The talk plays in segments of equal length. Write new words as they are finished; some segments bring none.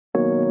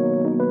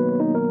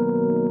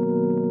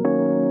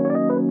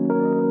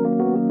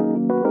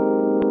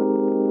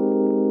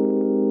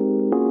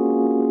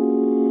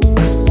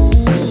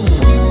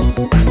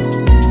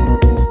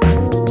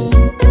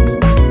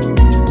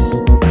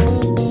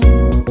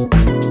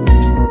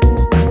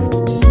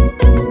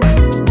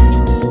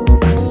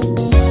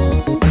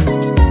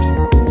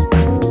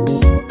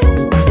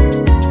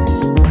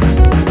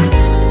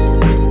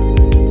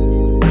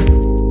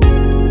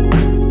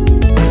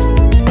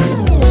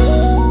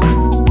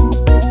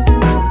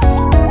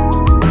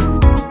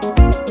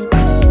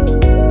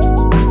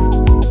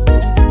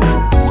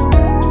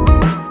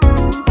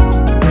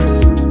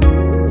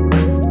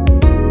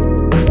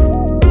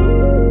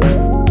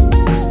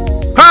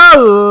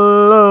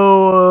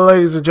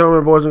and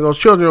gentlemen, boys and girls,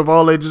 children of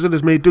all ages, it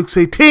is me,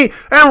 Dukect,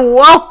 and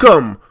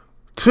welcome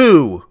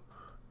to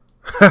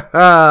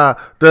the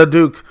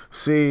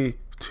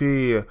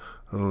Dukect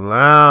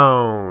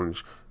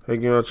Lounge.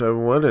 Thank you much,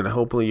 everyone, and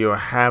hopefully you're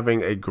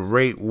having a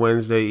great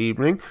Wednesday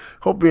evening.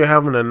 Hope you're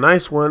having a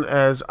nice one,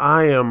 as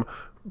I'm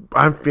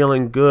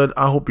feeling good.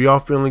 I hope you're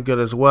feeling good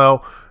as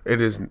well. It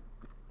is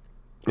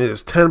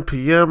 10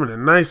 p.m. and a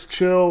nice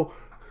chill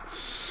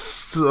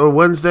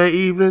Wednesday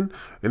evening,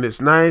 and it's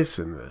nice,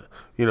 and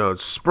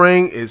it's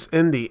spring is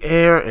in the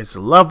air. It's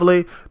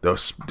lovely.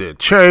 The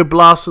cherry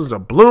blossoms are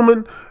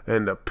blooming,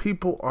 and the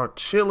people are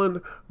chilling.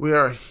 We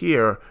are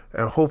here,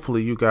 and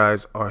hopefully you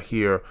guys are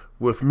here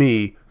with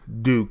me,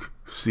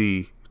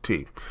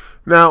 Dukect.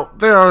 Now,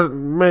 there are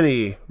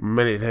many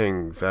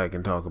things I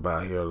can talk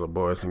about here, little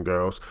boys and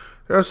girls.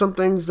 There are some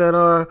things that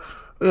are,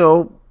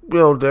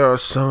 there are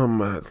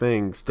some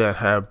things that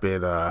have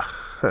been,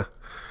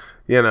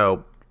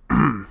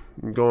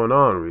 going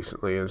on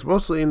recently. It's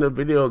mostly in the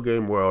video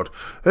game world.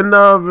 In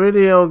the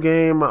video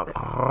game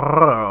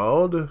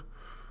world,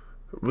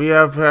 we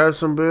have had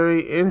some very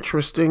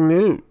interesting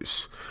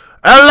news.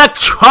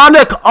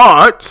 Electronic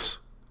Arts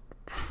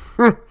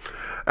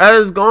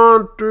has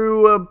gone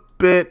through a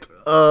bit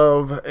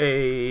of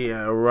a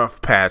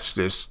rough patch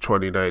this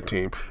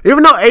 2019.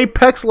 Even though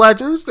Apex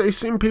Legends, they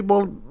seem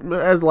people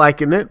as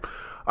liking it.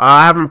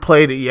 I haven't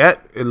played it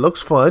yet. It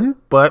looks fun,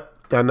 but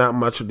not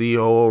much of the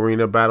old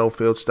arena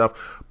battlefield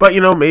stuff. But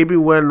maybe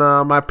when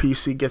my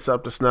PC gets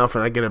up to snuff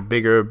and I get a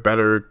bigger,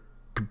 better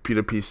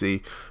computer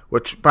PC,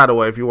 which, by the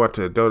way, if you want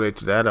to donate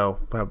to that, I'll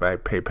have a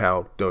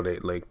PayPal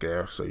donate link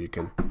there, so you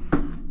can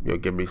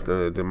give me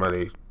the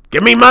money.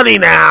 Give me money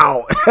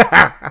now!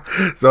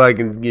 So I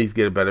can get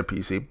a better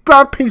PC.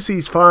 But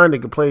PC's fine. They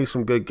can play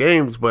some good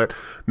games, but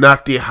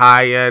not the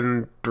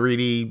high-end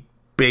 3D,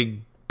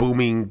 big,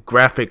 booming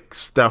graphic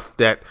stuff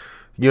that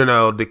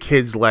the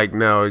kids like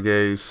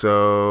nowadays.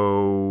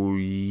 So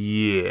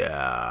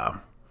yeah,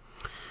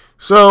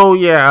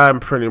 I'm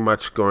pretty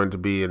much going to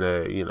be in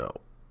a,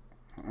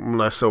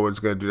 unless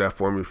someone's going to do that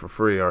for me for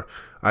free, or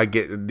I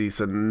get at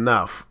least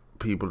enough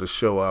people to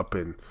show up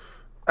and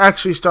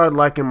actually start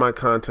liking my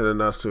content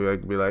enough so I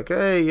can be like,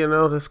 hey,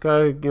 this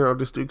guy,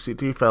 this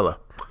Dukect fella,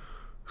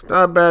 it's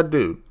not a bad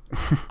dude.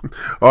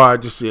 Or I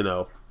just,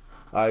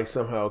 I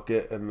somehow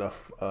get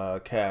enough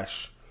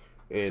cash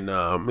in,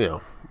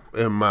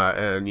 in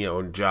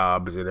my,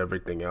 jobs and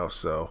everything else.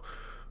 So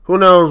who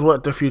knows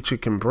what the future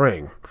can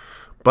bring.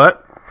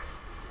 But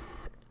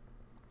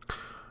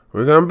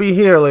we're going to be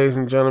here, ladies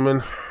and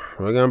gentlemen.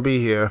 We're going to be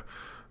here.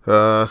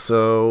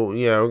 So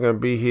yeah, we're going to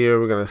be here.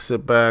 We're going to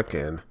sit back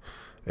and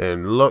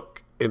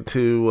look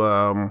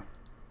into,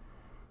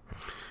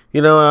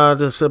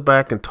 just sit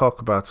back and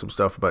talk about some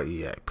stuff about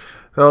EA.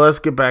 So let's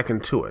get back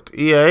into it.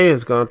 EA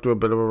has gone through a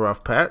bit of a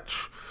rough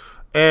patch.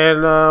 And,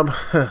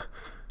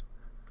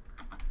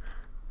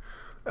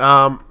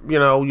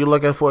 you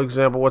look at, for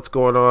example, what's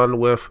going on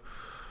with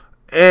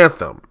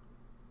Anthem.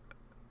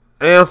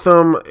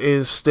 Anthem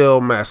is still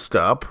messed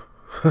up.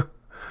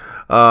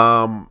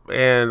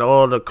 And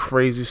all the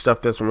crazy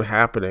stuff that's been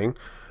happening.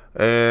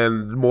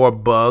 And more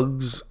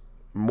bugs.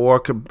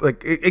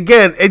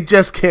 Again, it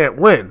just can't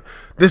win.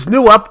 This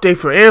new update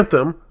for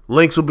Anthem,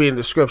 links will be in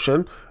the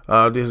description.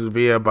 This is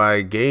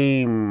by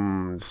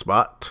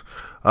GameSpot.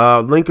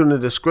 Link in the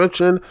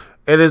description.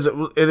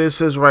 It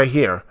says right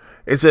here.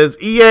 It says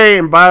EA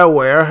and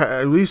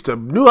BioWare released a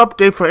new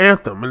update for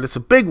Anthem, and it's a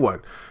big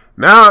one.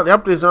 Now, the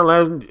update is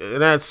online.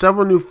 It adds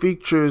several new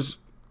features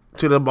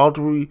to the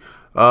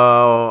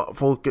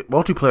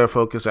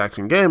multiplayer-focused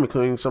action game,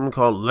 including something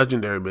called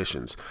Legendary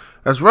Missions,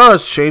 as well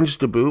as changes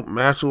to boot,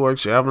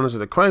 Masterworks, Javelins,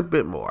 and quite a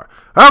bit more.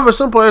 However,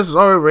 some players have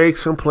already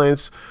raised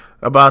complaints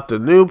about the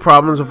new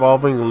problems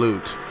involving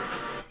loot.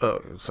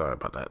 Oh, sorry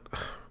about that.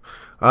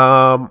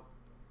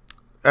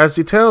 As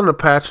detailed in the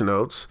patch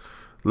notes,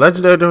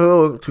 Legendary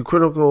to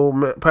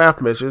critical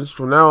path missions.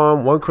 From now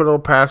on, one critical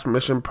path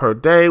mission per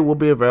day will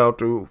be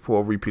available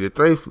for repeated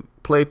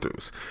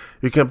playthroughs.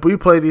 You can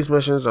replay these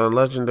missions on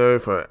Legendary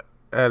for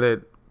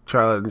added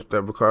challenge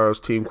that requires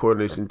team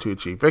coordination to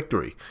achieve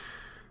victory.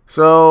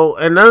 So,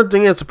 another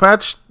thing is the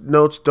patch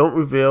notes don't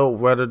reveal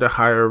whether the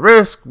higher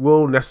risk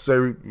will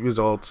necessarily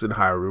result in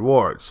higher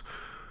rewards.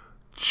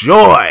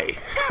 Joy!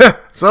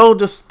 So,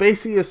 just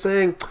basically is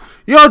saying,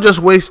 you're just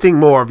wasting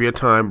more of your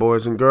time,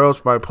 boys and girls,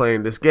 by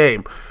playing this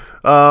game.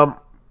 But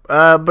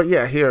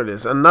yeah, here it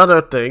is.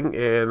 Another thing,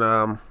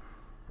 and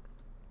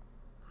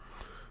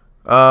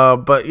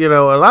but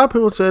a lot of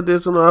people said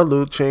there's a lot of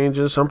loot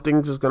changes. Some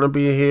things is gonna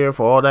be here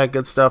for all that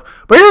good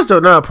stuff. But here's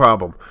another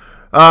problem.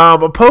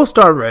 A post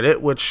on Reddit,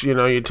 which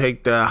you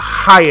take the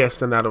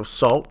highest amount of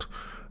salt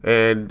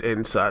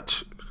and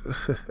such.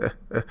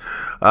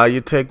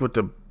 You take with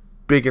the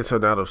biggest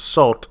amount of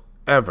salt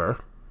ever.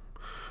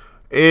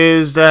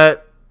 Is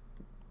that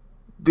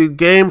the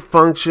game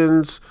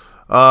functions,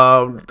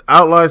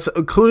 outlines,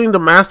 including the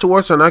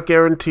Masterworks, are not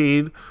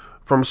guaranteed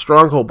from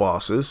stronghold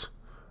bosses,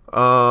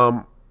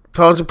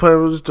 causing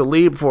players to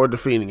leave before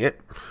defeating it.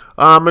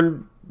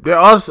 And there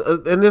are,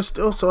 and there's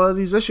still some of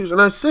these issues.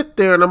 And I sit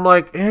there and I'm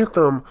like,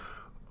 Anthem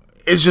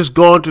is just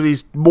going through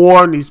these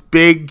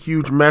big,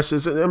 huge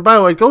messes. And by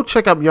the way, go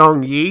check out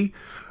Young Ye.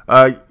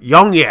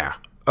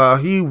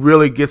 He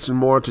really gets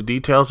more into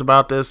details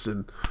about this.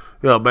 And,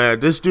 man,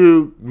 this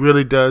dude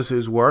really does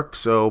his work.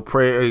 So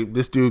pray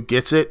this dude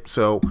gets it.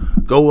 So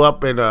go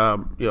up and,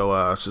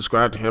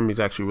 subscribe to him. He's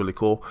actually really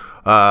cool.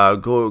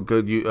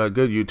 Good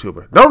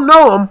YouTuber. Don't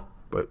know him,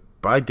 but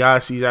by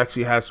gosh, he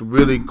actually has some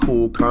really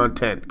cool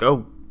content.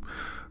 Go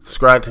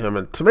subscribe to him,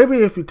 and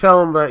maybe if you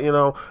tell him that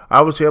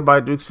I was here by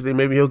Duke City,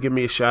 maybe he'll give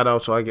me a shout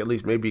out, so I can at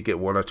least maybe get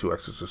 1 or 2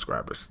 extra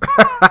subscribers.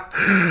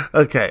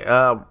 Okay,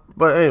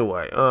 but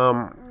anyway,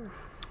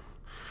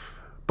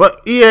 but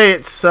EA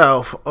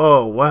itself.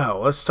 Oh wow,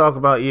 let's talk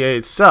about EA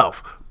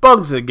itself.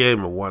 Bugs in the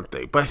game are one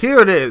thing, but here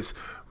it is.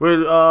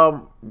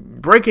 We're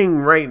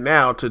breaking right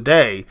now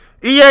today.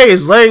 EA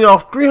is laying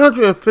off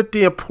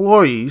 350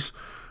 employees,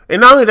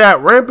 and not only that,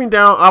 ramping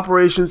down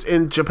operations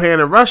in Japan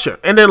and Russia,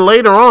 and then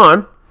later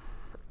on.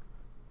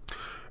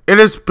 It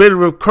has been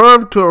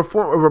confirmed to a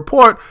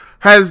report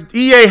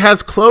EA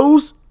has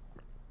closed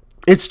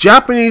its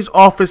Japanese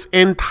office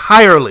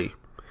entirely.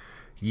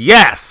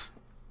 Yes.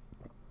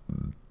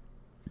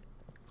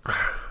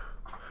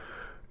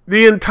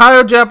 The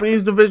entire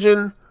Japanese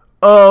division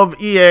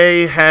of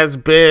EA has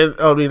been,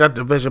 not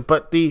division,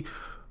 but the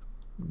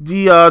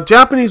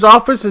Japanese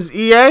office as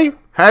EA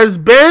has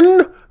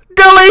been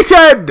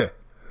deleted.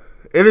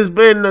 It has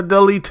been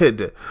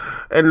deleted.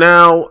 And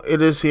now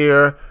it is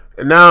here.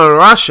 And now in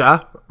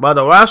Russia,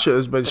 Russia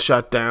has been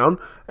shut down,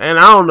 and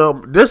I don't know,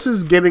 this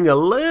is getting a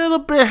little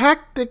bit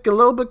hectic, a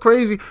little bit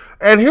crazy,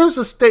 and here's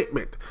a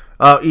statement,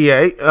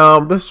 EA,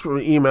 this is from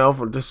an email,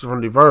 this is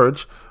from The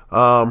Verge,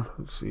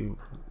 let's see,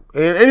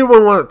 and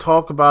anyone want to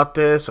talk about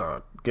this,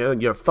 or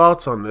get your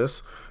thoughts on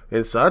this,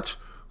 and such,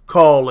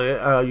 call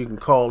in, you can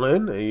call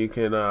in, and you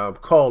can,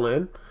 call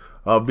in,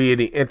 via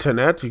the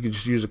internet. You can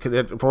just use a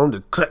connected phone to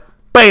click,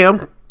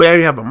 bam,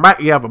 you have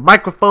a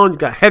microphone, you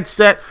got a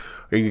headset,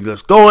 and you can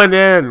just go in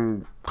there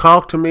and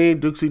talk to me,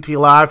 Duke CT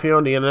Live here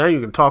on the internet.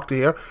 You can talk to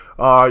here.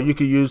 You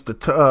can use the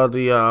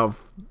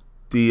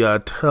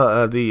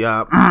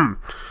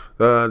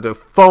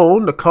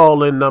phone, the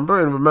call-in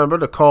number. And remember,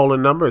 the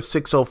call-in number is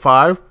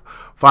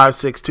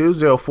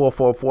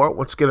 605-562-0444.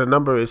 Once again, the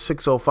number is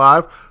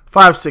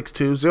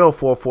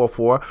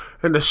 605-562-0444.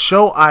 And the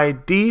show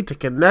ID to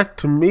connect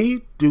to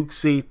me, Duke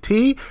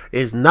CT,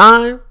 is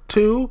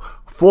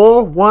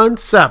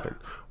 92417.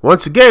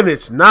 Once again,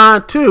 it's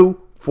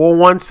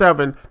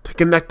 92417 to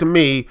connect to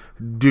me,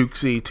 Duke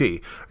CT.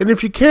 And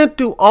if you can't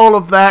do all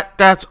of that,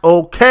 that's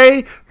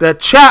okay. The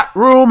chat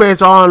room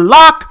is on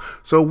lock,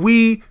 so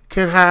we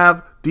can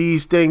have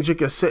these things. You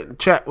can sit and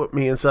chat with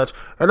me and such.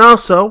 And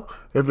also,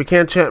 if you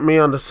can't chat me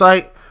on the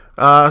site,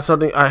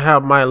 I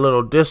have my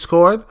little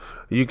Discord.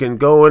 You can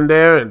go in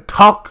there and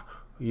talk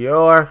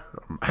your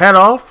head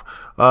off.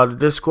 The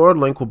Discord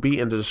link will be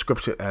in the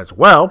description as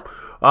well.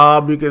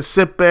 You can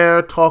sit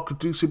there, talk to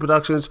DC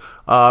Productions.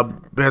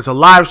 There's a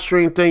live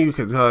stream thing. You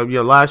can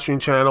your live stream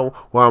channel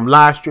where I'm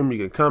live streaming.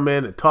 You can come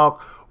in and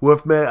talk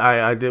with me.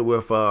 I did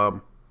with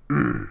the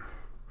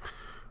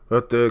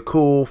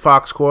cool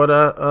Fox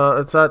Quarter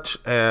and such.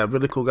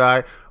 Really cool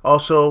guy.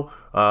 Also,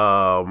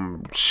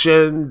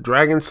 Shin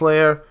Dragon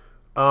Slayer.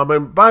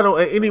 And by the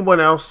way, anyone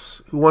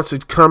else who wants to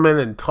come in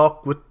and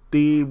talk with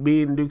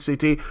me and Duke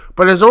CT,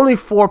 but there's only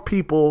 4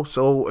 people,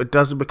 so it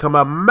doesn't become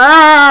a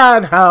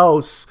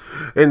madhouse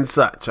and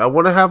such. I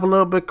want to have a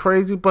little bit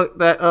crazy, but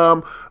that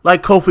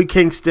like Kofi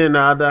Kingston,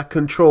 that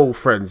control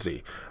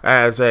frenzy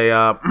as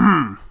a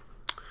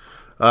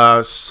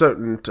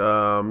certain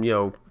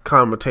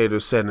commentator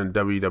said in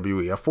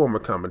WWE, a former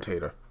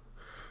commentator.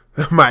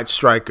 Mike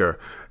Stryker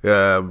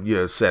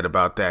said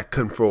about that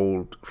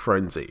controlled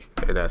frenzy,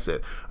 and that's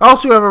it. I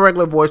also have a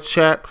regular voice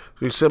chat.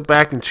 You sit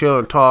back and chill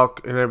and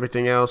talk and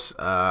everything else.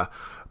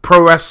 Pro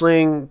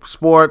wrestling,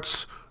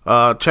 sports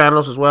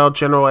channels as well,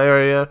 general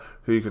area.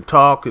 You can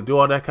talk and do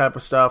all that type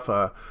of stuff.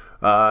 To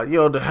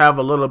have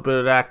a little bit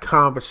of that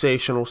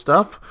conversational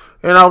stuff.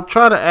 And I'll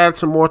try to add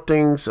some more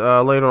things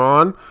later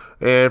on.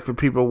 And if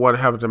people want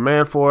to have a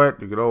demand for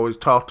it, you can always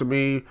talk to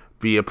me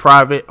via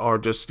private, or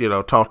just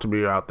talk to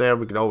me out there.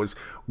 We can always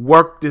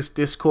work this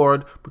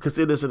Discord, because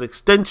it is an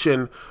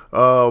extension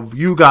of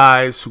you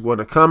guys who want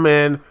to come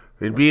in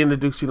and be in the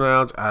Dukesy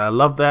Lounge. I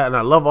love that, and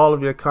I love all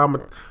of your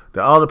comments,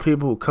 all the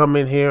people who come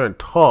in here and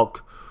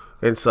talk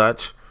and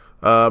such,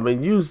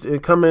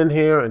 and come in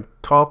here and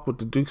talk with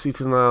the Dukesy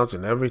Lounge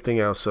and everything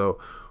else. So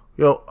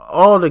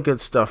all the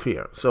good stuff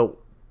here. So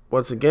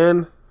once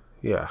again,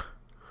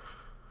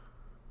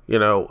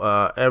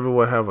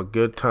 everyone have a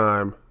good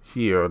time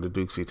here on the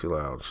Duke CT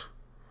Lounge.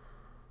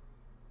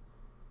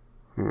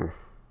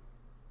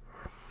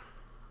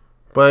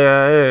 But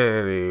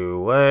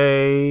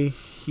anyway,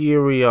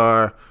 here we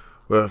are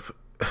with,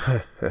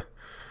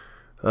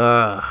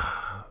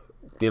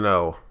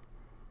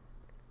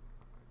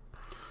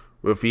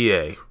 with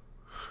EA.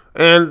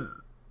 And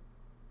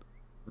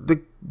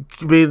the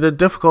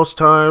difficult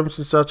times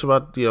and such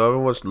about,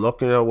 everyone's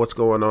looking at what's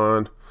going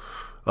on.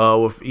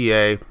 with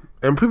EA,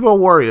 and people are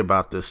worried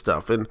about this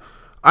stuff, and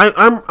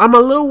I'm a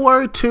little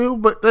worried too.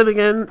 But then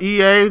again,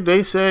 EA,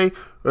 they say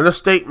in a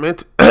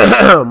statement,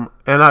 and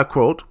I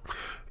quote,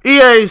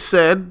 EA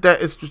said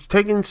that it's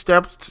taking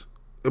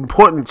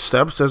important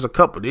steps as a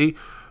company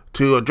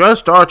to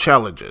address our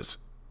challenges,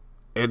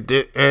 and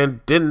that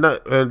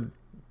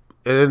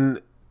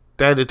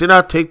it did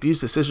not take these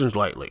decisions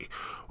lightly.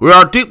 We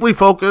are deeply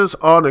focused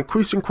on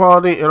increasing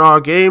quality in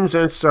our games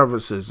and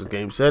services, the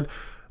game said.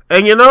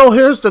 And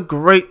here's the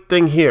great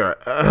thing here.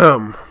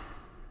 Gosh,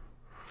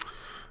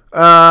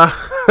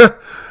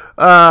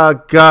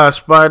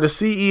 by the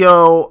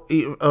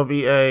CEO of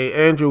EA,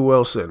 Andrew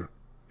Wilson.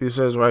 He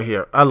says right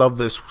here, I love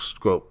this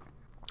quote.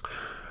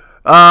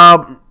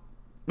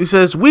 He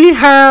says, "We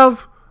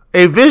have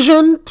a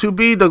vision to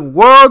be the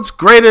world's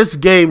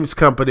greatest games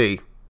company."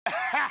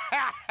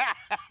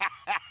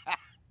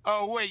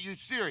 Oh, wait, you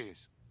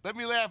serious? Let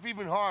me laugh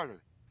even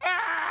harder.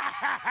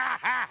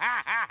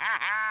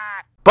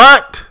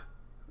 But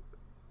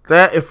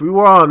that, if we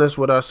were honest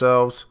with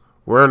ourselves,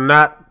 we're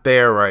not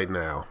there right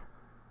now.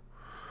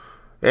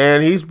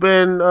 And he's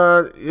been,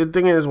 the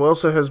thing is,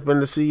 Wilson has been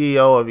the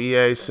CEO of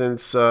EA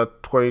since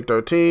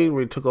 2013.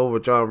 We took over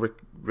John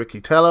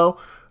Riccitiello.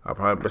 I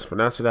probably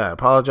mispronounced that. I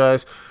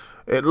apologize.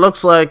 It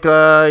looks like,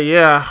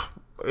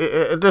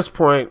 at this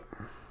point,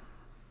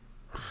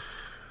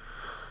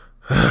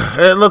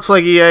 it looks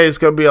like EA is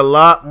going to be a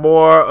lot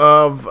more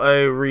of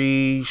a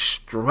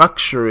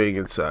restructuring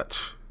and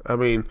such. I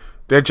mean,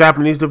 their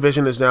Japanese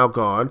division is now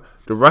gone.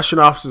 The Russian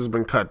office has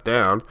been cut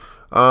down.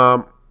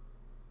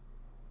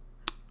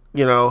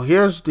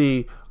 Here's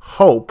the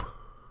hope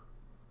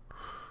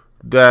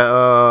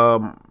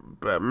that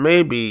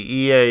maybe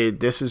EA,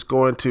 this is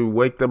going to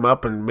wake them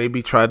up and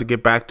maybe try to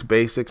get back to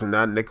basics and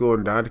not nickel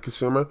and dime the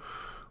consumer.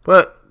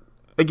 But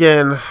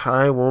again,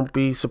 I won't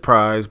be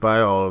surprised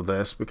by all of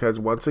this, because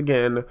once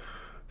again,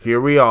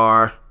 here we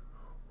are,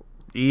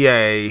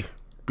 EA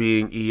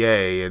being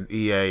EA, and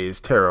EA is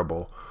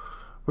terrible.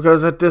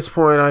 Because at this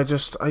point,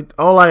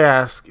 all I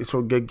ask is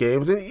for good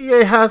games, and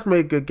EA has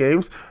made good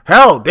games.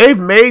 Hell, they've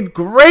made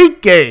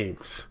great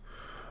games,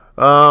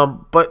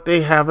 but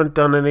they haven't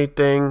done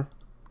anything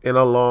in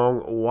a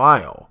long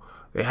while.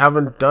 They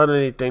haven't done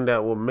anything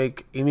that will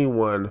make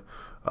anyone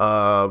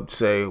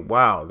say,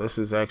 wow, this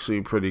is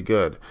actually pretty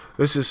good.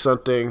 This is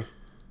something,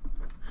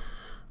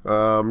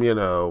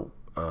 inside.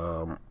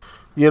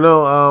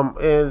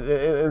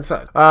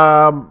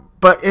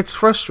 But it's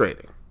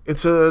frustrating.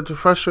 It's a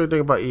frustrating thing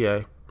about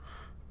EA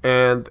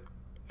and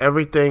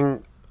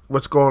everything,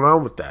 what's going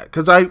on with that.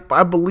 Because I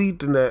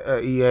believed in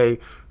the EA,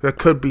 there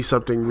could be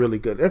something really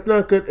good. If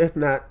not good, if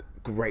not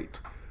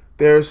great.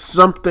 There's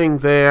something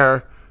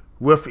there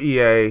with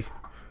EA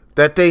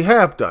that they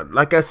have done.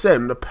 Like I said,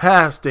 in the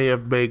past, they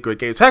have made great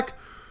games. Heck,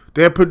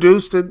 they have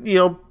produced and,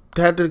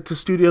 had the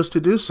studios to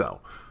do so.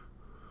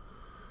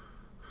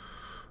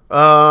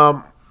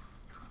 And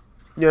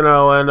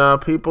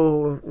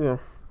people,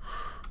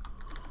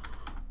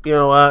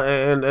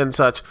 and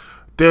such.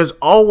 There's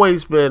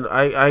always been,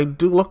 I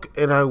do look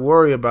and I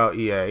worry about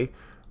EA,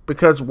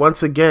 because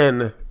once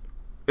again,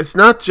 it's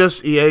not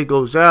just EA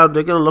goes down,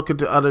 they're going to look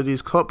into other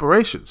these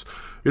corporations.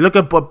 You look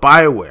at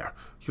BioWare.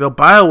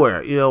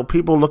 BioWare,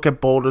 people look at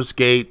Baldur's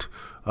Gate,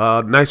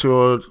 Knights of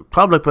the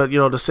Republic, but,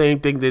 the same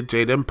thing did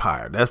Jade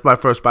Empire. That's my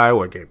first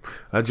BioWare game.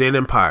 Jade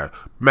Empire,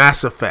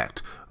 Mass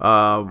Effect,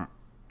 and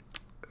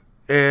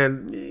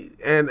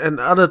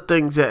other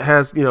things that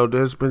has,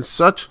 there's been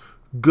such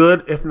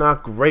good, if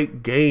not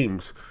great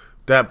games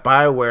that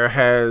BioWare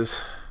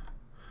has.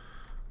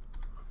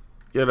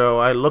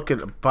 I look at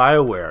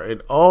BioWare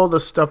and all the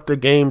stuff, the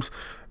games,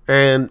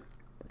 and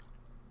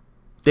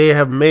they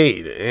have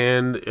made,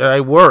 and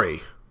I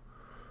worry.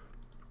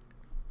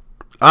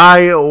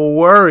 I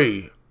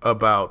worry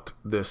about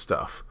this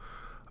stuff.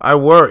 I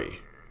worry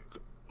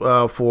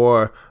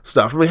for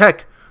stuff. I mean,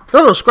 heck,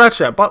 no, scratch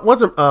that. But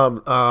wasn't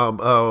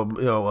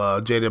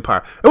Jade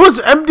Empire? It was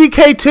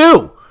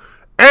MDK2.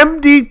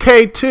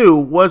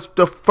 MDK2 was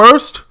the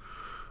first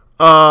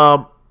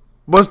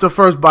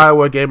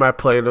BioWare game I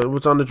played. It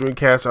was on the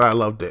Dreamcast, and I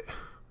loved it.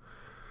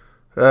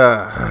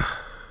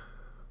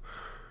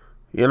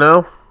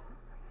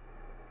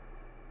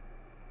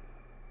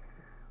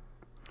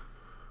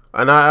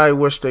 And I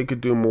wish they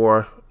could do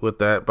more with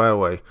that. By the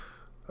way,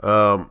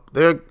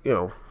 they're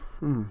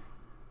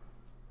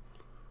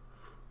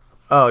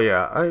Oh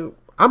yeah,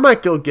 I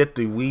might go get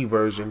the Wii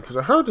version, because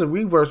I heard the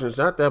Wii version is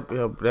not that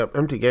that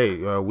MTK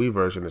Wii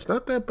version is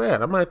not that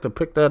bad. I might have to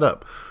pick that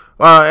up.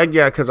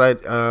 Yeah, because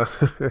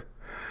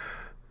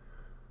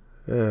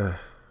yeah.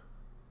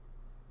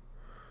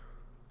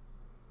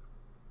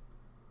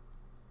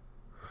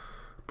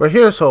 But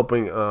here's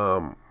hoping.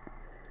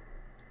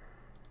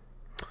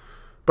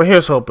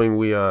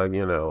 We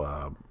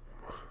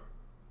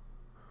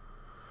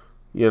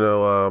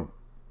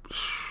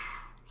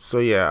so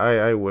yeah,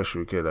 I wish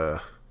we could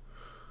I'll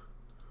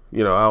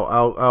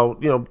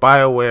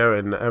BioWare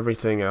and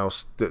everything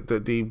else,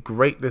 the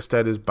greatness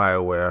that is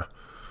BioWare,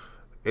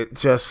 it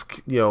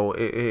just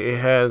it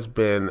has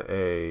been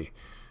a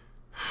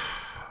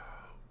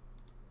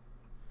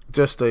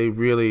just a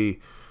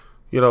really,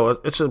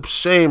 it's a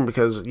shame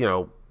because,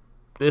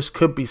 this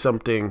could be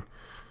something,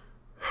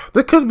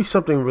 there could be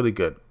something really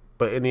good.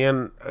 But in the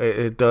end,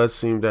 it does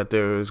seem that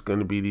there is going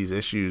to be these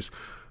issues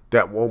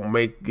that won't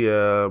make,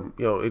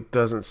 it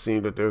doesn't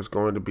seem that there's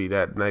going to be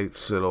that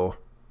nice little,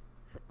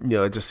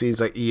 it just seems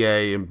like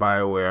EA and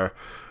BioWare.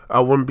 I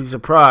wouldn't be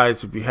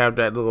surprised if you have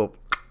that little,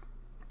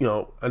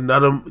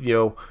 another,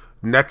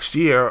 next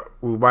year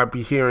we might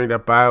be hearing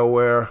that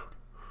BioWare,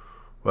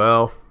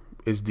 well,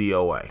 is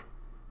DOA.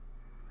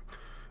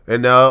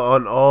 And now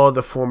on all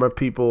the former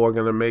people are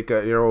going to make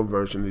their own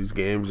version of these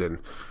games. And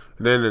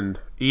then in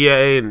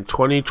EA in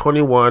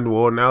 2021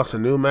 will announce a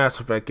new Mass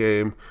Effect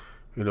game.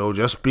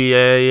 Just be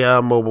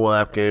a mobile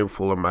app game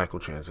full of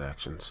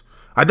microtransactions.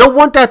 I don't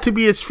want that to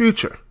be its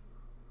future.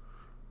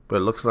 But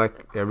it looks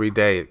like every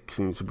day it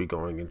seems to be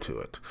going into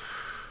it.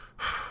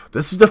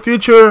 This is the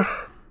future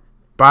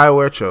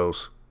BioWare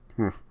chose.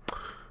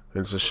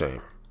 It's a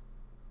shame.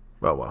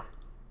 Oh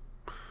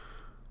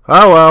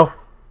well.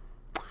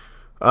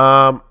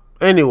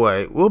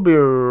 Anyway, we'll be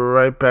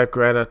right back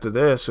right after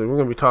this, and we're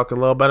going to be talking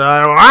a little bit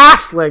about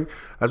wrestling,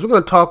 as we're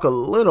going to talk a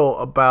little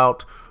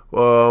about,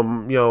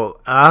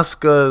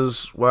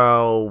 Asuka's,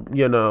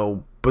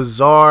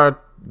 bizarre,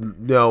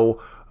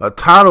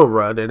 title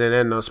run, and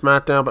then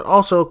SmackDown, but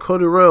also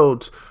Cody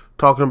Rhodes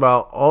talking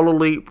about All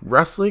Elite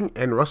Wrestling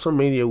and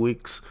WrestleMania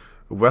Week,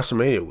 which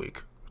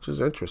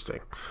is interesting.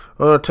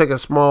 We're going to take a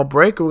small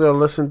break. We're going to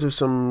listen to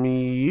some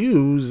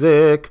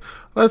music.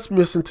 Let's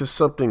listen to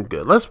something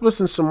good. Let's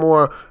listen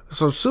to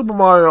some Super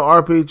Mario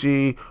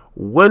RPG,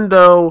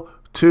 Window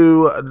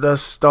to the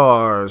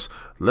Stars.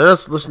 Let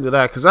us listen to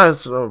that, because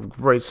that's a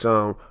great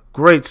song.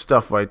 Great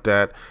stuff like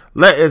that.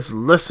 Let us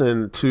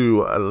listen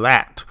to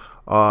that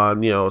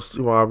on,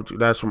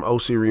 that's from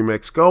OC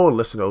Remix. Go and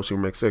listen to OC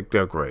Remix.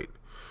 They're great.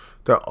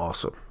 They're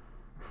awesome.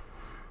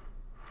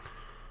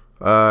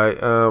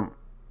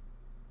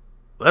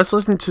 Let's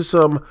listen to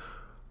some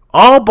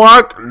All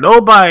Bark,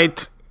 No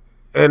Bite,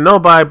 and No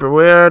Bite,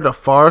 Beware the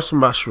Forest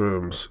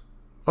Mushrooms.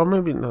 Or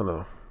maybe,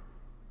 no.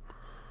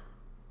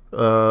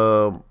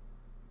 You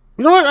know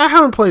what? I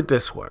haven't played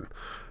this one.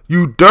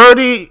 You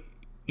Dirty,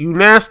 You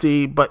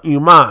Nasty, But You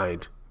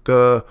Mind.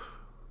 The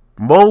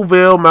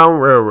Mobile Mountain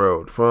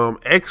Railroad from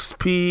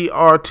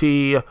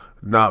XPRT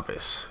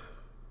Novice.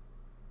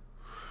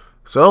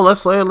 So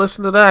let's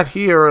listen to that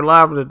here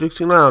live in the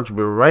Dukect Lounge.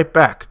 We'll be right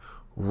back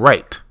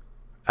right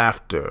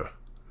after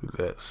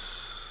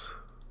this.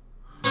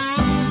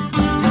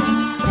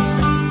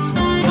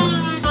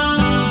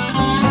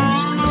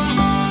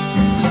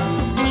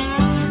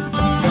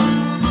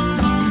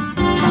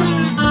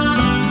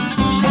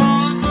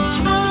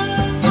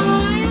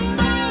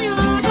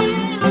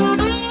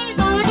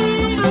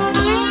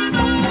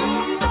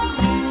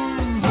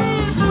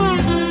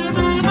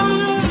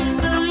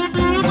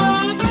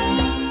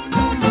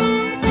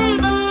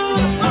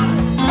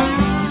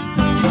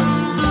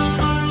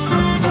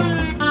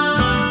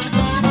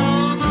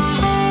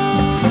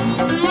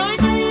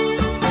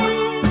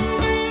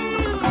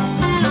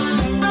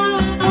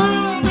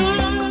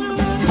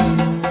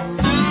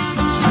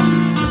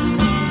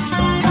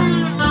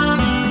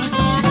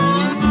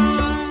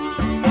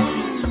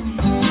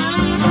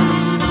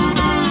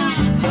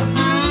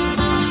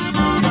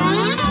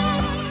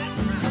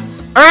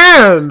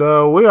 And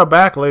we are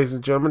back, ladies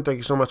and gentlemen. Thank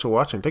you so much for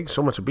watching. Thank you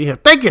so much for being here.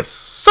 Thank you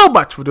so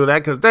much for doing that,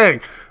 because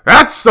dang,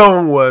 that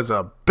song was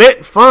a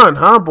bit fun,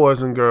 huh,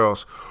 boys and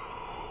girls?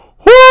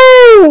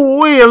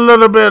 Woo! A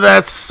little bit of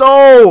that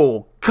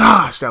soul.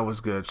 Gosh, that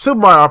was good. Super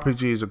Mario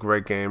RPG is a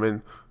great game,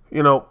 and,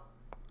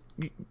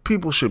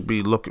 people should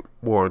be looking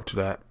more into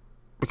that,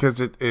 because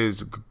it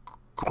is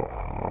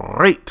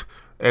great,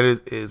 and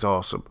it is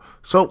awesome.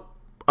 So,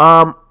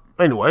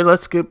 anyway,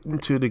 let's get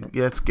into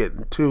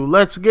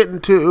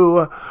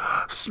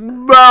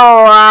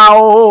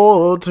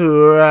Small to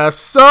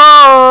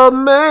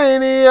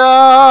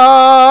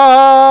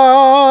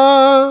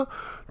WrestleMania.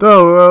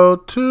 The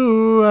road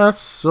to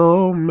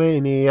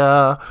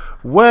WrestleMania,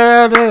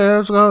 where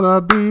there's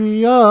gonna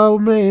be a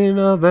main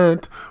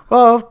event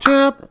of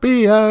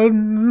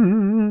champions.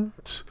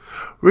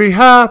 We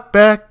have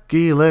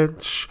Becky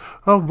Lynch,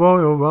 a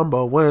Royal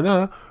Rumble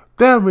winner.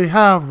 Then we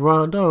have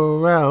Ronda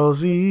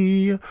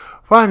Rousey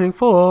fighting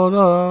for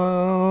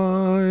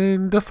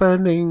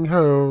defending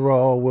her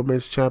Raw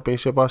Women's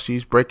Championship while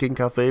she's breaking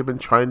kayfabe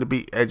and trying to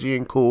be edgy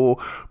and cool,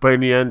 but in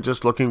the end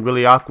just looking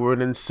really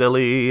awkward and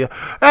silly.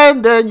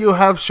 And then you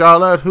have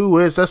Charlotte, who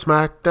is a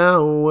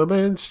SmackDown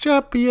Women's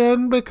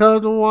Champion,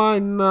 because why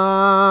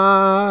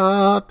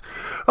not?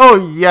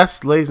 Oh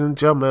yes, ladies and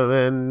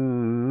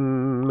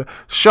gentlemen,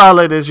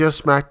 Charlotte is your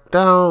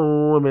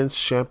SmackDown Women's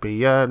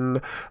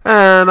Champion,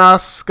 and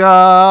Asuka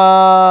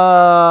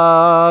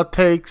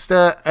takes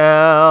the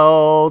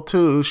L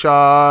to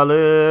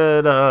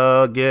Charlotte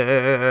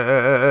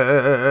again.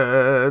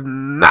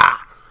 Nah.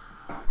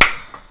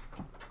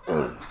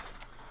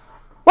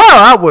 Well,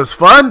 that was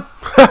fun.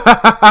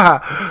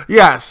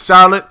 Yeah,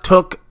 Charlotte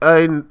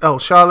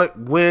Charlotte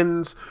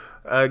wins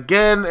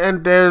again,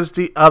 and there's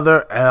the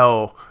other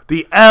L.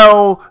 The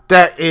L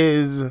that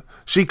is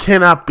she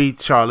cannot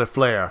beat Charlotte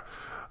Flair.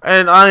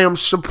 And I am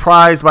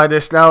surprised by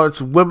this. Now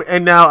it's women,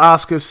 and now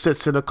Asuka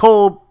sits in the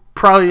cold,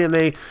 probably in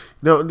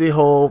the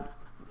whole.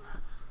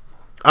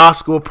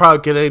 Asuka will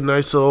probably get a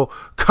nice little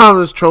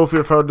Commonwealth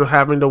trophy for her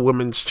having the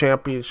women's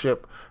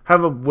championship,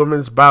 have a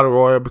women's battle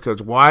royal,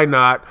 because why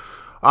not?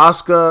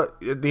 Asuka,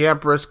 the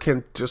Empress,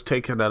 can just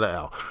take another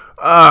L.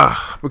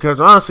 Because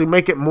honestly,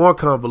 make it more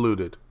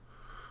convoluted.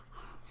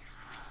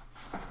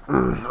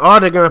 Or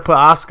they're going to put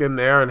Asuka in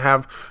there and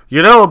have,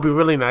 it would be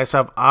really nice to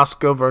have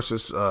Asuka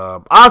versus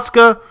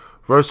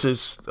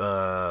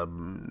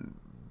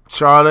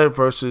Charlotte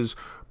versus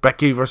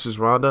Becky versus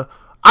Ronda.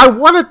 I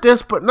wanted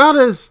this, but not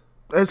as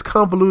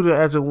convoluted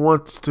as it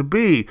wants to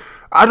be.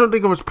 I don't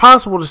think it was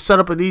possible to set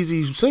up an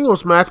easy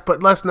singles match,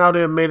 but now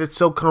they have made it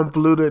so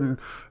convoluted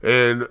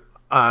and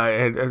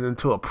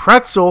into a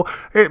pretzel.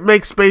 It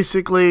makes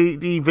basically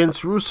the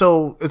Vince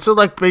Russo. It's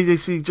like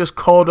basically just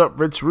called up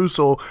Vince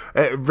Russo,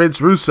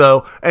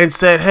 and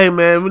said, "Hey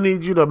man, we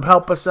need you to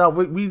help us out.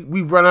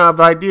 We run out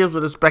of ideas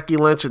with this Becky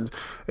Lynch and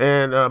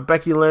Ronda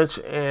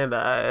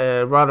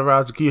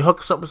Rousey. Can you hook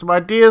us up with some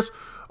ideas?"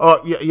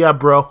 "Oh yeah,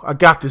 bro. I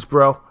got this,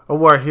 bro. Don't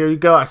worry. Here you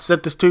go. I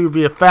sent this to you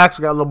via fax.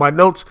 I got all my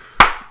notes.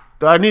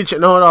 Do I need you?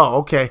 No,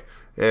 okay."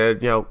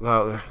 And, you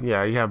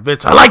have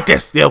Vince. "I like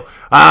this. Get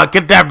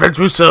that Vince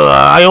Russo.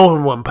 I owe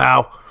him one,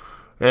 pal."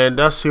 And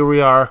thus, here we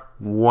are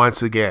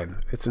once again.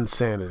 It's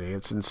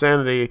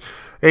insanity.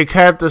 They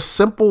had the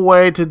simple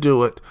way to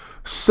do it.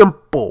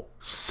 Simple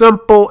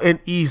and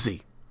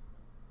easy.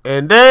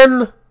 And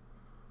then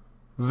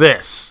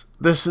this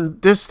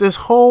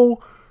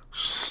whole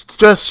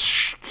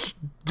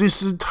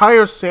this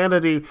entire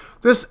sanity,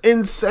 this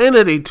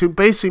insanity to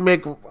basically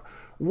make.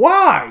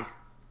 Why?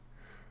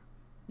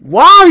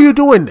 Why are you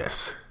doing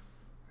this?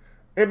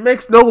 It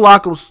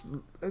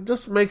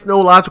just makes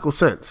no logical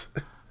sense.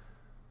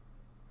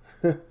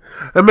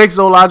 It makes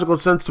no logical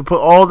sense to put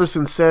all this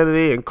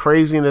insanity and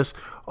craziness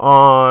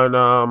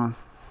on,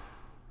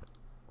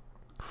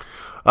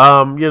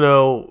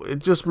 it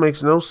just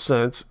makes no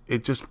sense.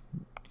 It just,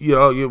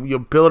 you're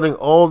building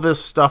all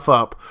this stuff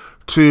up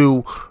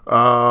to,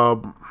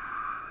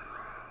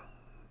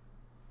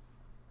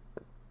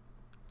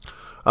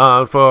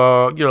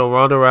 for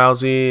Ronda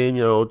Rousey,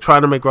 and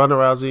trying to make Ronda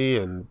Rousey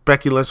and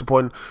Becky Lynch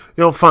important.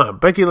 Fine,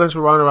 Becky Lynch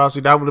and Ronda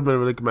Rousey, that would have been a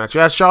really good match.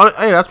 Yeah, Charlotte,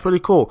 hey, that's pretty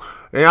cool.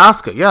 And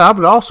Asuka, yeah, that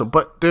would be awesome.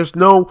 But there's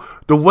the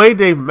way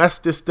they've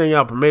messed this thing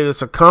up and made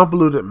it a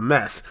convoluted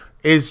mess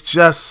is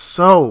just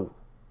so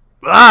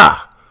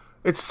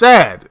it's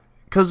sad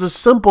because it's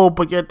simple,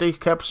 but yet they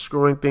kept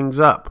screwing things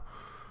up.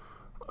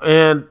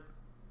 And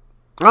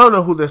I don't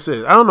know who this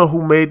is. I don't know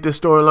who made this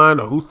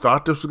storyline or who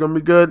thought this was gonna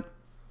be good.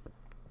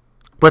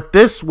 But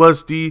this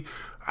was the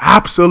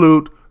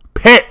absolute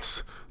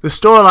pits. The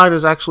storyline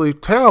is actually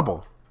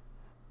terrible.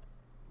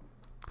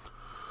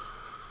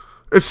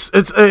 This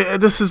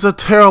is a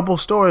terrible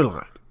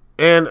storyline,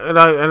 and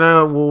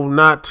I will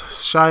not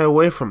shy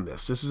away from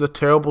this. This is a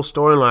terrible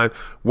storyline.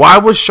 Why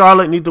would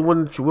Charlotte need to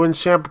win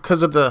champ?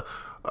 Because of the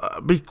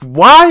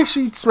why is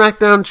she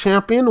SmackDown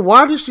champion?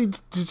 Why did she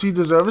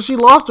deserve it? She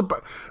lost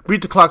to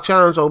Beat the Clock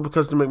Challenge,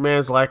 because the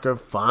McMahons like her,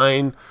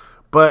 fine,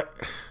 but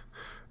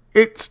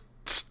it's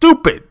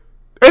stupid.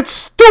 It's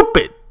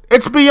stupid.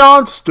 It's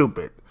beyond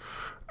stupid.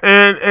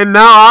 And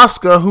now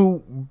Asuka,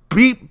 who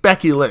beat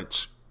Becky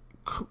Lynch,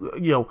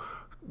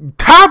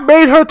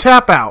 made her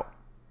tap out.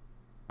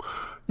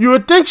 You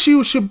would think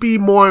she should be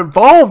more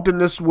involved in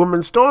this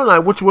women's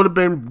storyline, which would have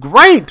been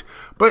great,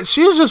 but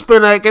she's just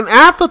been like an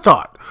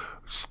afterthought.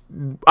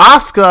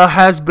 Asuka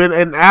has been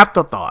an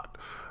afterthought.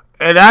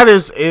 And that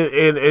is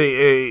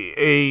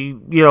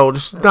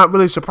just not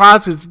really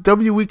surprising.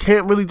 WWE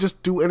can't really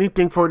just do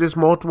anything for this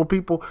multiple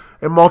people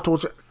and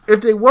multiple. If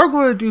they were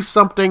going to do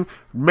something,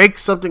 make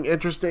something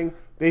interesting,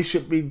 they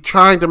should be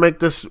trying to make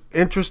this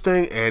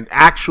interesting and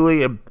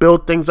actually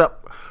build things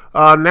up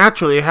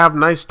naturally. Have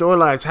nice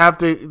storylines. Have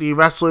the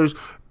wrestlers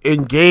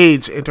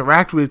engage,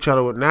 interact with each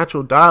other with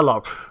natural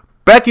dialogue.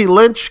 Becky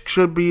Lynch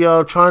should be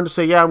trying to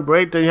say, yeah, I'm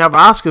great. Then you have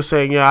Asuka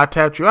saying, yeah, I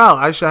tapped you out.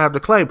 I should have the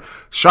claim.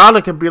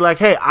 Charlotte could be like,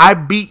 hey, I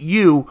beat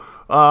you.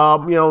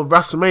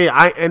 WrestleMania,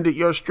 I ended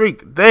your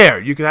streak. There,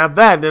 you can have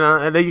that.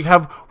 And then you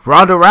have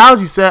Ronda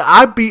Rousey said,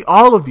 I beat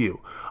all of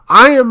you.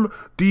 I am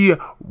the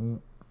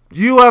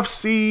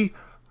UFC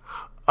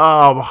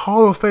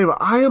Hall of Famer.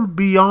 I am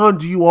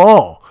beyond you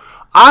all.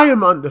 I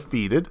am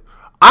undefeated.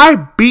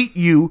 I beat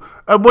you.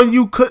 And when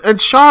you could, and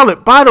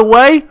Charlotte, by the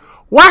way,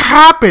 what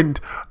happened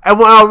at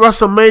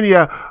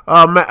WrestleMania?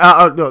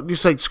 You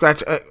say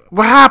scratch.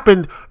 What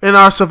happened in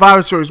our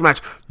Survivor Series match?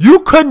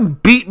 You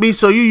couldn't beat me,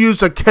 so you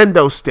used a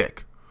kendo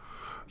stick.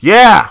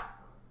 Yeah,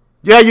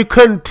 you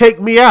couldn't take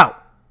me out.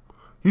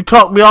 You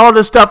taught me all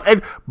this stuff.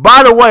 And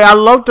by the way, I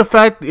love the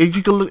fact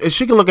that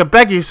she can look at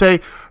Becky and say,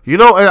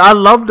 I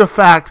love the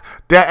fact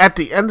that at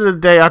the end of the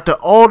day, after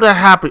all that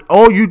happened,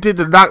 all you did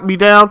to knock me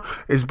down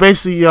is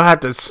basically you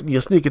had to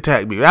sneak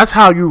attack me. That's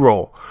how you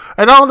roll.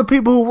 And all the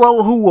people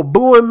who were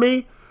booing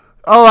me,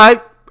 all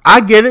right,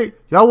 I get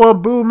it. Y'all want to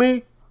boo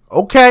me?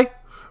 Okay.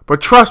 But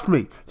trust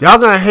me, y'all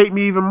going to hate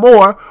me even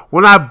more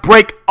when I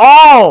break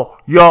all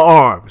your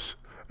arms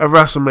at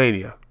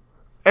WrestleMania.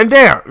 And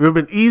there, it would have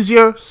been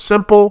easier,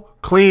 simple,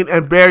 clean,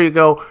 and there you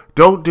go.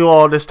 Don't do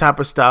all this type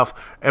of stuff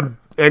and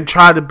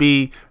try to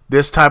be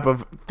this type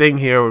of thing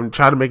here and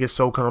try to make it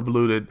so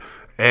convoluted.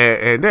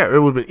 And there, it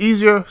would have been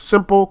easier,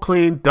 simple,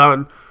 clean,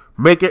 done.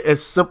 Make it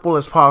as simple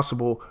as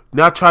possible.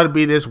 Not try to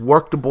be this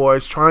work the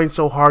boys, trying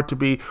so hard to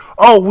be,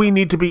 we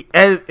need to be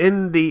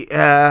in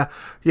the,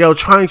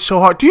 trying so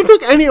hard. Do you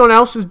think anyone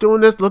else is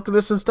doing this, looking at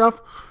this and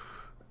stuff?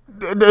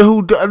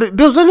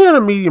 Does any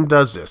other medium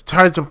does this?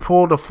 Trying to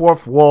pull the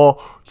fourth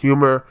wall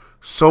humor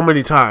so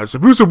many times.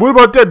 If you said, what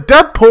about that?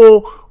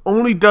 Deadpool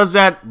only does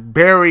that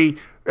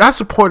that's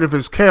the point of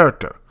his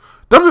character.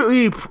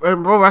 WWE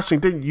and Pro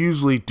Wrestling didn't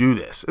usually do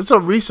this. It's a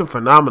recent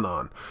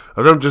phenomenon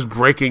of them just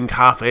breaking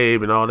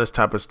kayfabe and all this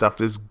type of stuff,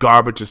 this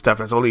garbage and stuff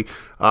that only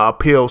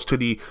appeals to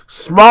the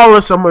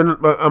smallest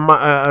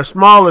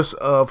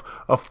of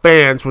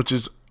fans, which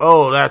is,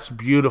 that's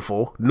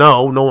beautiful.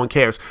 No one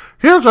cares.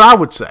 Here's what I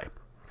would say.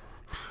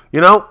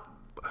 Look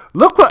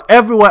what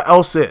everywhere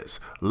else is.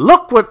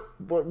 Look at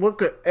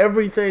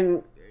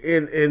everything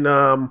in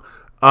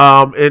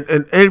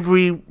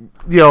every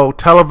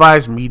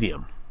televised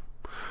medium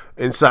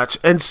and such,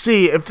 and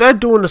see if they're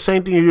doing the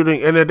same thing you're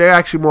doing, and they're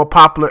actually more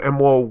popular and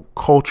more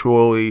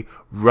culturally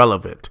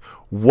relevant.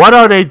 What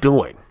are they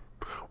doing?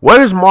 What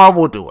is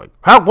Marvel doing?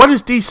 What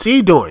is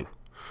DC doing?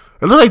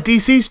 It looks like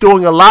DC's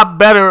doing a lot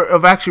better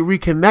of actually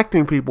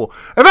reconnecting people.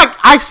 In fact,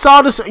 I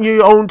saw this in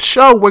your own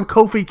show when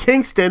Kofi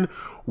Kingston,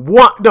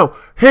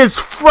 his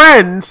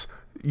friends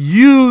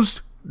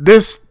used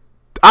this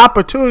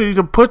opportunity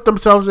to put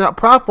themselves in that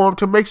platform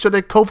to make sure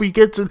that Kofi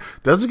gets it,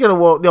 doesn't get a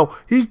award.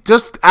 He's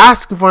just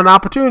asking for an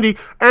opportunity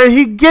and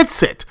he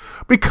gets it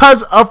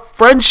because of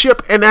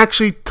friendship and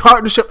actually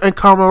partnership and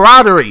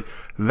camaraderie.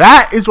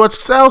 That is what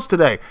sells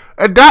today.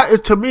 And that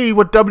is, to me,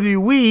 what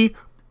WWE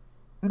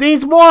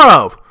needs more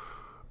of.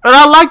 And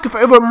I like it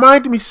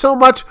reminded me so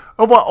much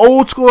of what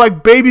old school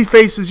like baby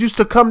faces used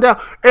to come down.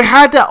 It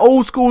had that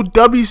old school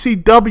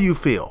WCW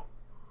feel.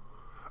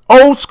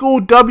 Old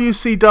school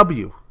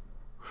WCW.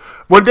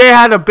 When they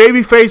had a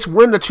babyface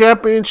win the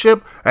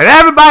championship and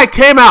everybody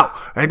came out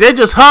and they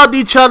just hugged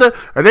each other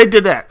and they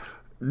did that.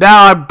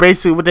 Now,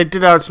 basically, what they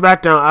did on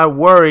SmackDown, I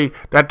worry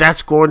that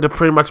that's going to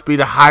pretty much be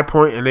the high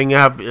point, and then you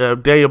have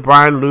Daniel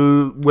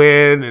Bryan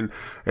win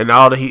and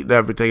all the heat and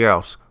everything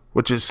else,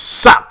 which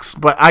sucks.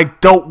 But I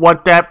don't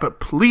want that. But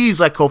please,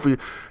 like Kofi,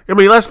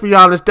 let's be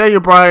honest.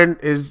 Daniel Bryan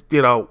is,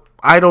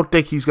 I don't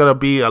think he's going to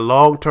be a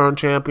long-term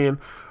champion.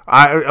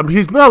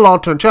 He's been a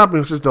long-term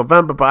champion since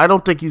November, but I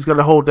don't think he's going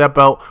to hold that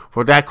belt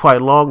for that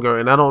quite longer,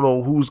 and I don't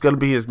know who's going to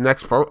be his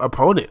next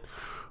opponent.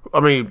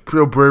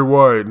 Pure Bray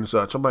Wyatt and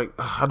such. I'm like,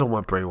 I don't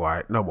want Bray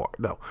Wyatt no more.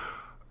 No.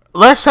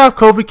 Let's have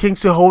Kofi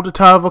Kingston hold the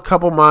title for a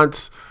couple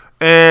months,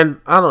 and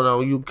I don't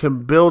know, you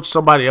can build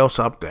somebody else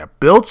up there.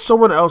 Build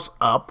someone else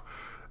up.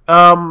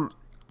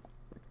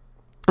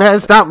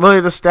 It's not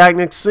really the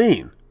stagnant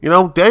scene.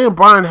 Daniel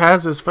Bryan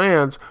has his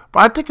fans,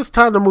 but I think it's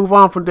time to move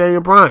on from Daniel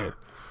Bryan.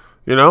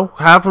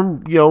 Have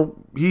him,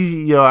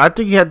 I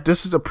think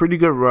this is a pretty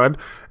good run.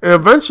 And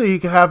eventually he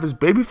can have his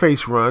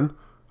babyface run,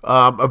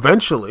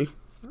 eventually.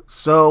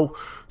 So,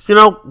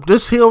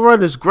 this heel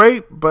run is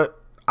great, but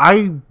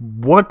I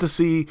want to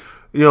see,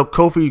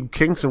 Kofi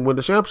Kingston win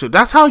the championship.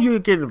 That's how you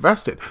get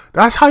invested.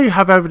 That's how you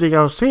have everything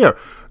else here.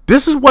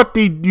 This is what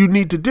you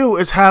need to do,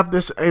 is have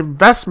this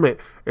investment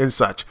and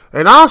such.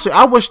 And honestly,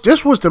 I wish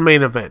this was the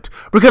main event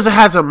because it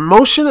has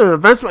emotion and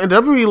investment,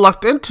 and WWE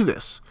lucked into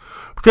this.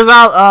 Because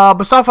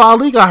Mustafa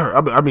Ali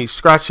got hurt.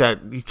 Scratch that.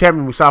 You can't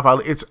be Mustafa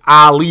Ali. It's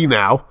Ali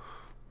now.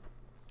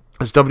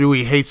 As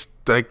WWE hates,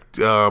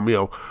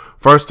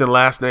 first and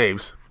last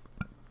names.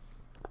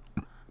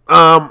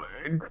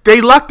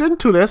 They lucked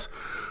into this.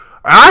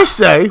 I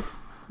say,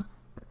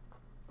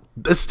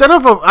 instead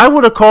of I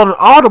would have called an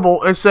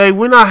audible and say,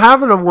 we're not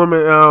having a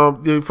women,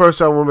 the first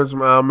women's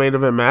main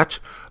event match.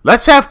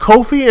 Let's have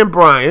Kofi and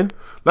Bryan.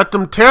 Let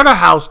them tear the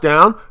house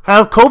down,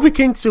 have Kofi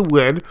Kingston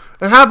win,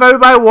 and have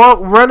everybody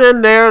run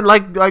in there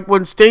like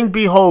when Sting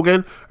beat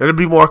Hogan. It'll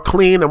be more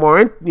clean and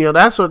more,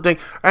 that sort of thing.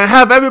 And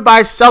have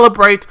everybody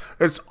celebrate.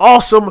 It's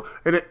awesome,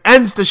 and it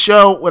ends the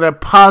show with a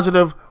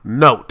positive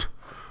note.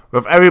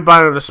 With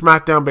everybody in the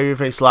SmackDown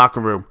babyface locker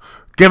room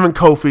giving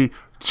Kofi,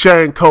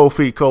 cheering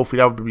Kofi.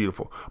 That would be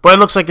beautiful. But it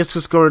looks like it's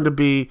just going to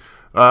be,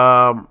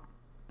 probably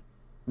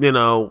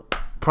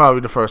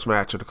the first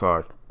match of the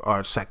card,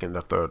 or second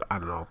or third. I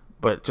don't know.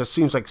 But it just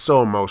seems like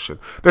so emotion.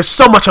 There's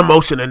so much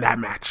emotion in that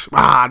match.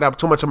 There's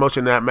too much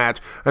emotion in that match.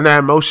 And that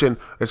emotion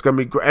is going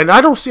to be great. And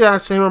I don't see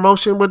that same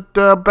emotion with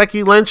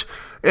Becky Lynch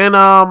and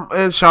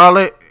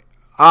Charlotte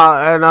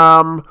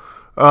and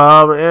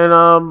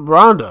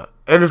Ronda.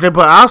 And if they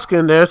put Asuka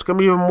in there, it's going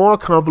to be even more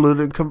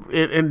convoluted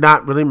and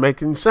not really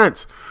making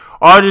sense.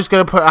 Or just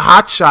gonna put a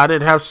hot shot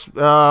and have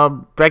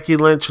Becky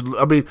Lynch.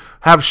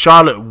 Have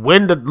Charlotte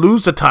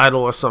lose the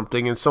title or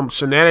something, and some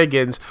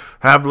shenanigans.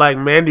 Have like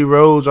Mandy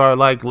Rose or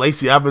like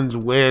Lacey Evans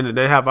win, and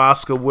then have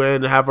Asuka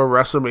win, and have a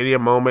WrestleMania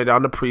moment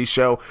on the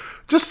pre-show.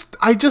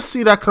 I just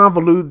see that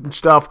convoluted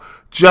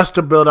stuff just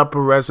to build up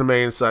a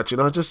resume and such.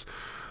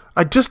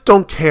 I just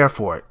don't care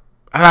for it.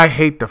 And I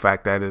hate the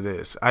fact that it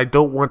is. I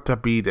don't want to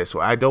be this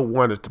way. I don't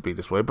want it to be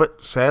this way.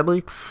 But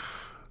sadly,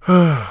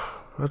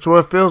 that's what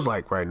it feels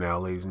like right now,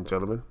 ladies and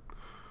gentlemen.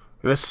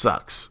 And it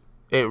sucks.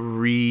 It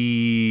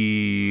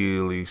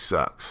really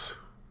sucks.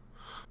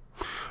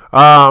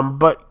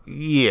 But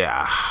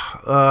yeah.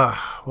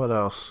 What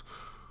else?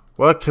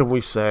 What can we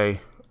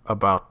say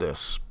about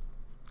this?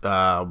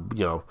 At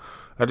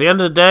the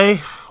end of the day,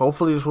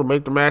 hopefully this will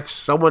make the match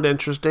somewhat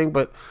interesting,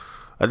 but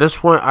at this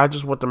point, I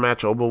just want the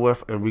match over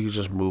with, and we can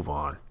just move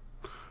on.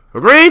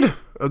 Agreed?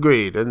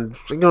 Agreed. And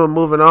speaking of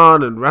moving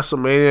on, and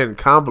WrestleMania and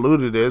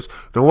convoluted is,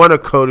 no wonder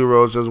Cody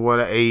Rhodes doesn't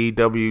want to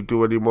AEW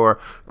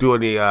do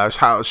any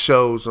house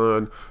shows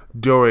on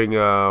during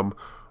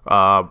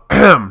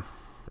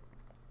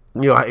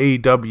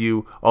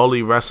AEW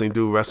only wrestling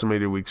do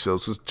WrestleMania week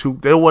shows.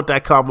 They don't want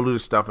that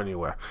convoluted stuff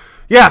anywhere.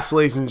 Yes,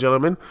 ladies and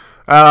gentlemen,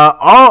 they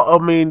are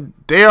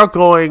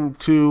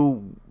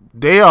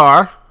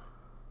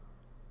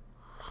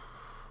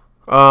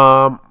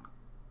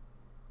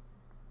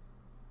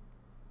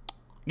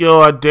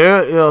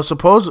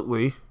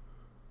supposedly,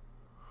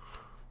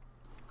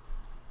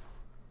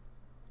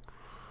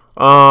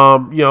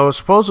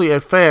 supposedly a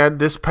fan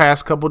this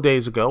past couple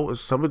days ago,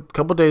 here's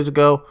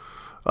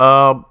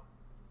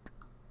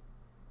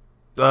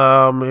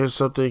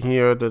something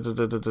here,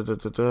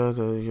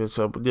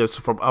 yes,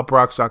 from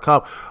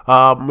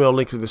uprocks.com, we'll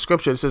link in the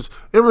description. It says,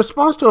 in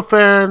response to a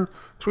fan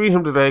tweeting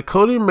him today,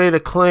 Cody made a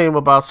claim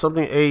about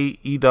something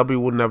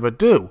AEW will never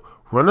do: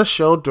 run a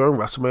show during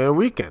WrestleMania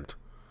weekend.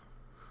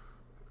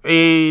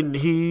 And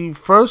he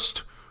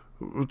first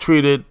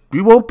tweeted,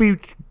 "We won't be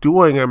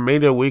doing a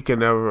Mania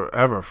weekend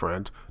ever,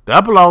 friend.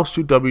 That belongs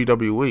to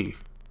WWE."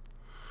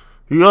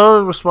 He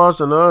also responds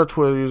to another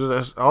Twitter user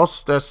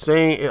that's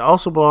saying it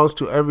also belongs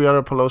to every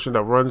other promotion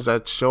that runs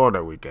that show on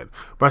that weekend.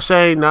 By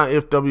saying not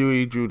if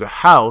WWE drew the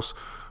house,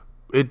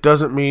 it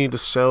doesn't mean the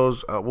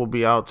shows will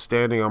be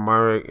outstanding on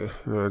my.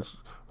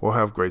 We'll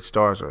have great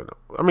stars on it.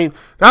 I mean,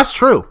 that's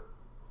true.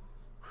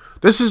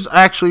 This is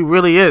actually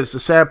really is. The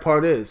sad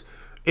part is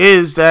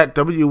that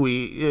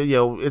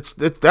WWE,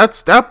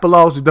 that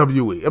belongs to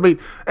WWE. I mean,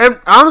 and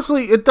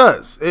honestly, it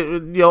does.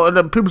 And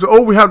then people say,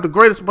 "Oh, we have the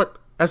greatest," but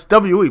that's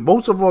WWE.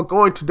 Most of them are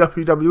going to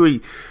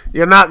WWE.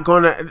 You're not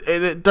going to,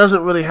 and it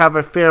doesn't really have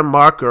a fair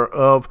marker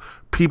of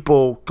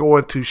people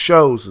going to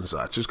shows and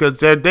such. It's because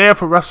they're there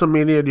for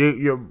WrestleMania,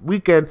 your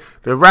weekend,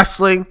 they're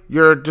wrestling,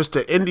 you're just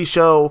an indie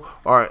show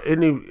or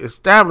indie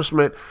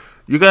establishment.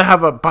 You're going to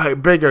have a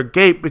bigger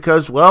gate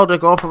because, well, they're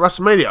going for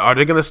WrestleMania. Are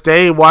they going to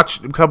stay and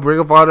watch, become Ring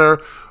of Honor?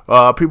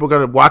 People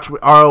going to watch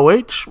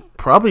ROH?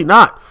 Probably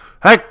not.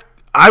 Heck,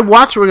 I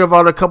watched Ring of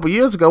Honor a couple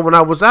years ago when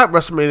I was at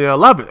WrestleMania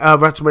 11.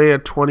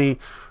 WrestleMania 20,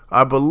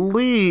 I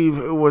believe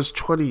it was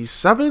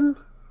 27.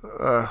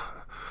 Man,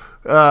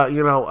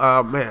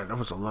 that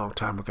was a long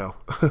time ago.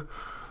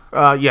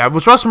 Yeah, it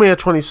was WrestleMania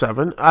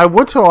 27. I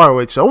went to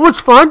ROH, so it was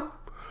fun.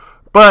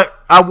 But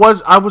I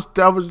was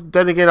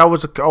then again, I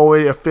was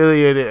already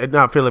affiliated,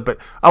 not affiliated, but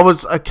I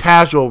was a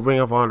casual Ring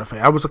of Honor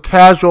fan. I was a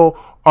casual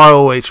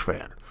ROH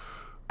fan.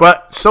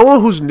 But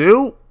someone who's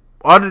new,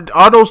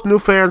 are those new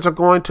fans are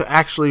going to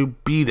actually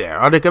be there?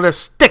 Are they going to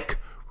stick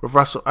with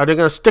Are they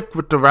going to stick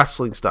with the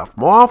wrestling stuff?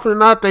 More often than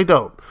not, they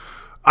don't.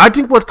 I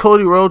think what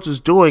Cody Rhodes is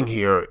doing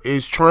here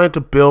is trying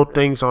to build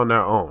things on their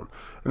own.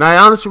 And I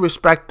honestly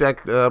respect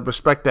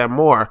that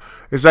more,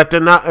 is that they're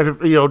not,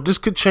 this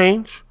could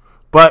change.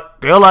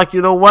 But they're like,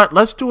 you know what?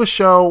 Let's do a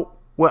show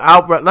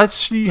let's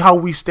see how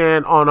we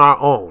stand on our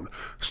own.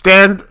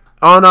 Stand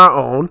on our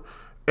own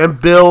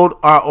and build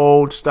our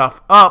own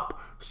stuff up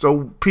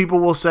so people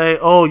will say,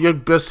 oh, you're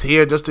just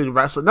here just to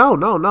wrestle. No.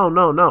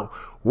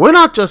 We're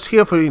not just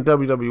here for the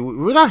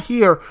WWE. We're not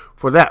here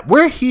for that.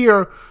 We're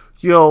here,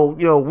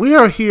 we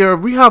are here.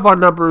 We have our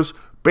numbers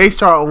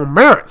based on our own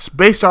merits,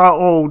 based on our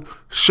own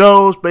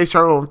shows, based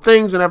on our own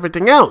things and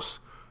everything else.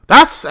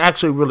 That's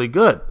actually really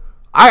good.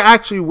 I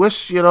actually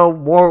wish,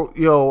 more,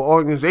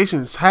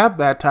 organizations have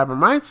that type of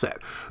mindset.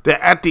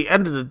 That at the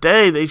end of the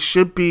day, they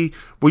should be,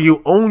 when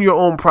you own your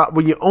own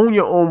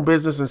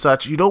business and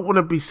such, you don't want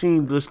to be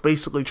seen just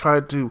basically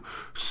trying to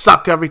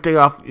suck everything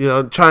off,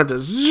 trying to,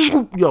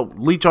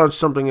 leech on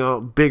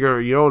something bigger,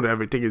 and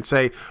everything, and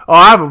say, oh,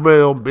 I have my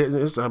own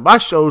business, my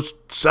shows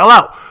sell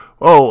out.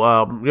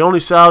 Oh, you only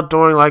sell out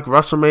during like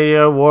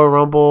WrestleMania, Royal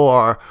Rumble,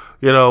 or,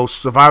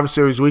 Survivor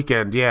Series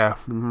weekend. Yeah,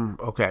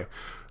 okay.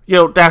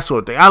 That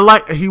sort of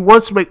thing. He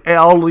wants to make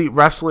All Elite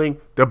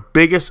Wrestling the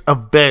biggest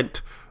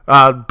event,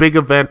 big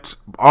event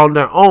on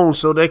their own,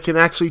 so they can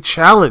actually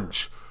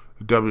challenge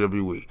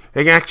WWE.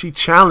 They can actually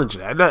challenge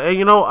that.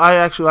 And I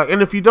actually like.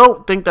 And if you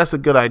don't think that's a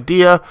good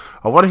idea,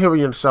 I want to hear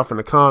yourself in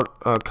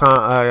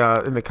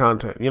the in the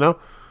content.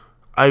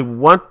 I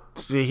want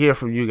to hear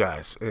from you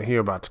guys and hear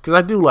about it, because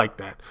I do like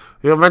that.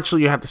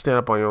 Eventually, you have to stand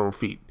up on your own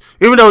feet.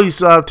 Even though he's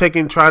trying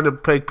to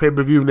take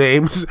pay-per-view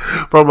names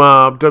from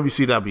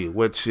WCW,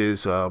 which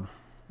is,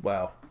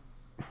 wow.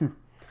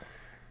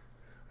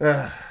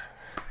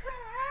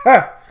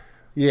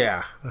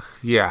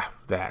 Yeah,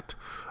 that.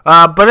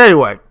 But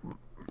anyway.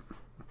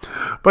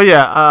 But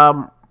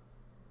yeah,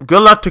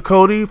 good luck to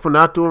Cody for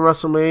not doing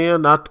WrestleMania,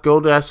 not to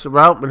go that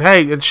route. And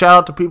hey, and shout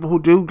out to people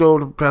who do go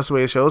to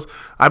WrestleMania shows.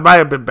 I might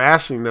have been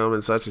bashing them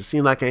and such. It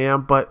seems like I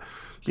am, but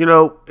you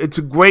know, it's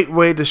a great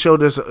way to show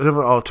there's a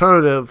different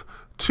alternative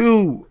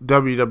to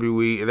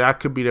WWE, and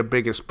that could be the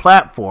biggest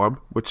platform,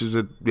 which is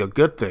a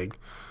good thing.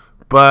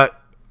 But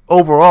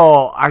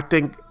overall, I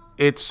think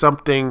it's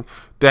something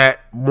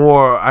that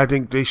I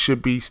think they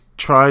should be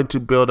trying to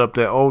build up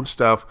their own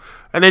stuff.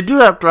 And they do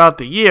that throughout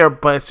the year,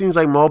 but it seems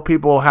like more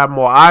people have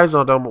more eyes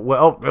on them.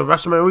 Well,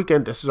 WrestleMania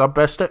weekend, this is our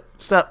best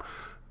step.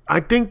 I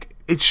think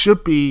it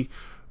should be,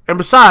 and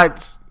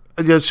besides,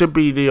 it should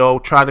be,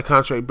 try to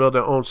concentrate, build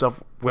their own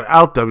stuff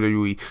without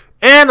WWE.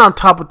 And on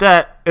top of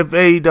that, if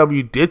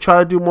AEW did try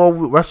to do more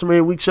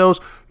WrestleMania week shows,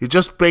 you're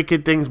just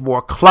making things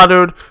more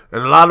cluttered,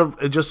 and a lot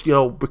of it just,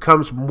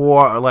 becomes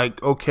more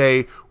like,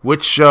 okay,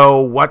 which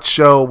show,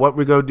 what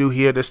we're going to do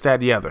here, this, that,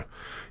 the other.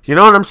 You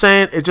know what I'm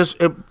saying?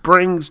 It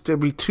brings to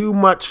be too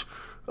much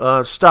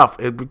stuff.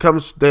 It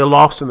becomes, they're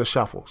lost in the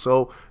shuffle.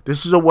 So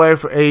this is a way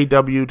for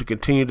AEW to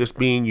continue this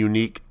being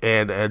unique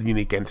and a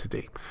unique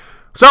entity.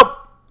 So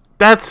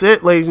that's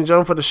it, ladies and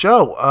gentlemen, for the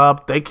show.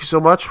 Thank you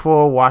so much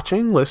for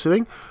watching,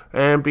 listening,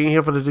 and being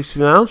here for the Dukect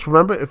Lounge.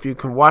 Remember, if you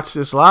can watch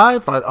this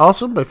live,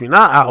 awesome. But if you're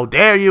not, how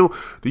dare you?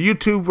 The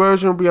YouTube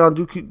version will be on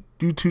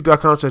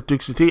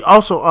YouTube.com/DukectLT,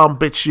 also on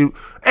BitChute,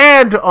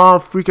 and on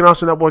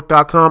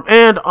FreakinAwesomeNetwork.com,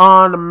 and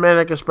on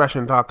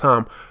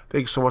ManicExpression.com.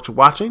 Thank you so much for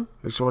watching.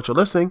 Thank you so much for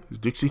listening. It's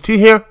Dukect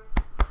here.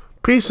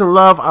 Peace and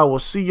love. I will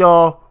see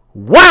y'all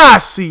when I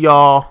see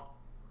y'all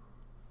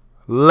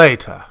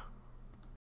later.